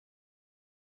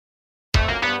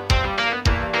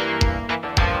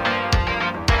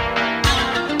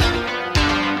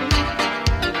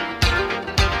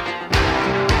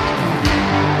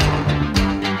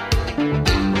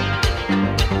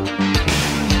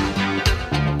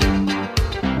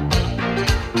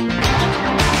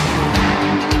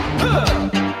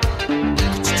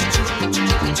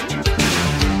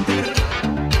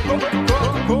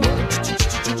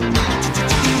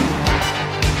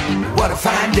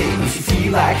day. If you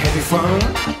feel like having fun,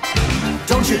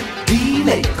 don't you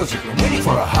delay, cause you've been waiting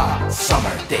for a hot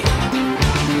summer day.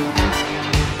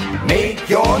 Make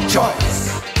your choice.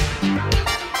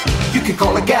 You can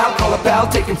call a gal, call a pal,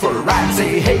 take him for a ride.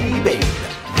 Say, hey babe,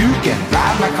 you can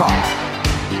drive my car.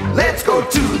 Let's go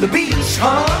to the beach,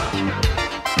 huh?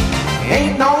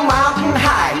 Ain't no mountain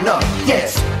high enough. Yes,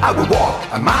 I would walk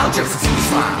a mile just to see you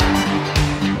smile.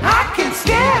 I can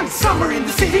stand summer in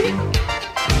the city.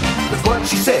 That's what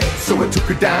she said, so I took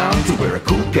her down to where a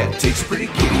cool cat takes a pretty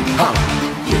kitty, huh?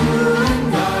 You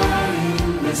and I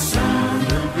in the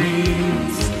summer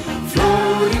breeze,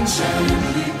 floating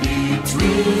gently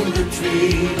between the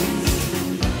trees.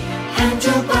 And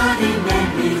your body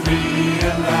made me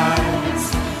realize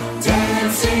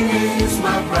dancing is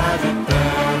my private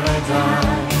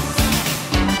paradise.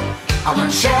 I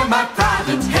wanna share my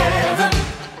private heaven.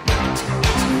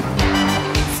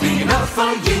 It's big enough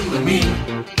for you and me.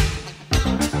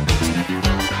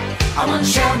 I wanna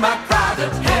share my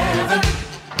private heaven.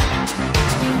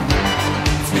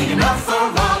 It's big enough for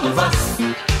all of us.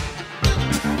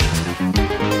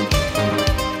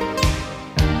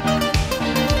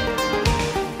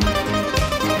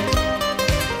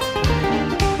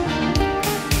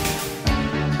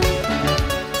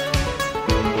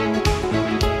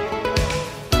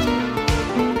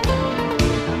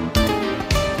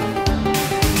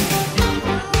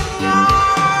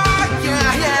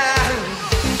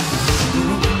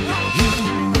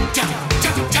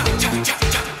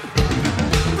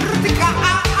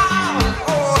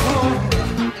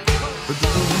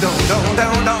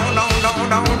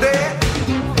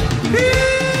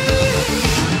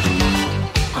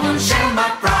 I wanna share my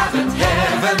private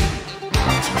heaven.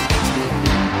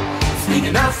 It's big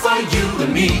enough for you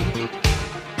and me.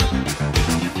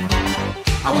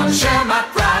 I wanna share my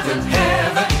private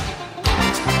heaven.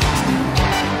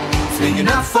 It's big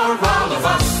enough for all of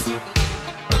us.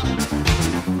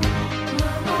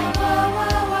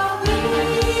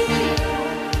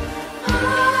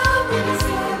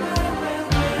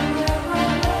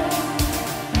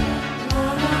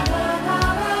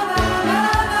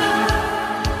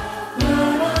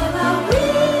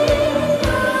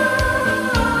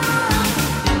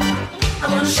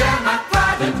 Share my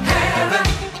private heaven.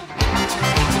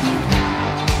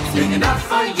 It's big enough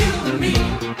for you and me.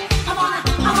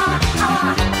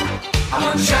 I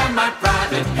wanna share my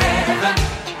private heaven.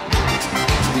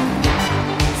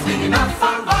 It's big enough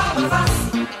for all of us.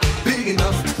 Big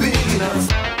enough, big enough.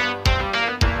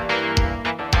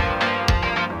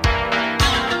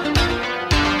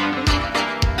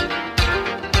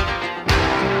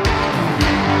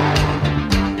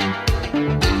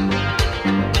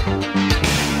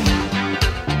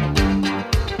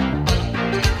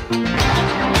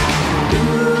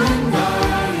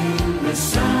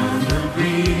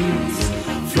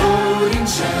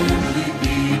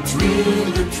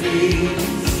 Between the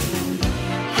trees,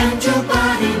 and your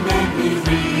body made me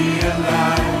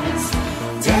realize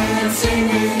dancing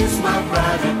is my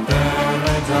private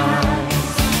paradise.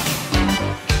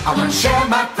 I wanna share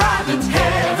my private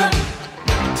heaven.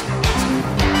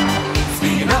 It's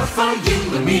big enough for you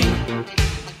and me.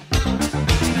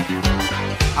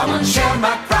 I wanna share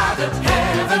my private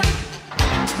heaven.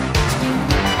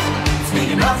 It's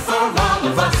big enough for all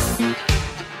of us.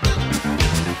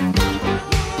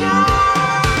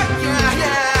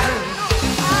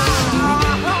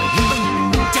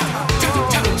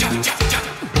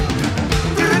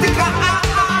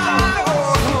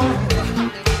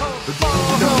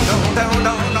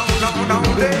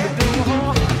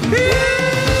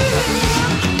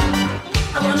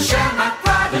 I wanna share my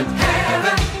private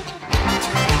heaven.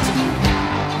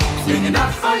 It's big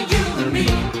enough for you and me.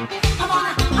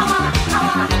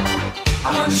 I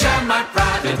wanna share my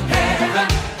private heaven.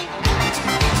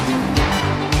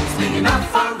 It's big enough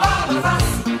for all of us.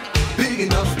 Big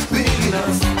enough, big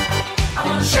enough. I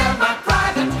wanna share my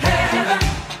private heaven.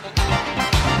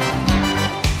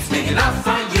 It's big enough for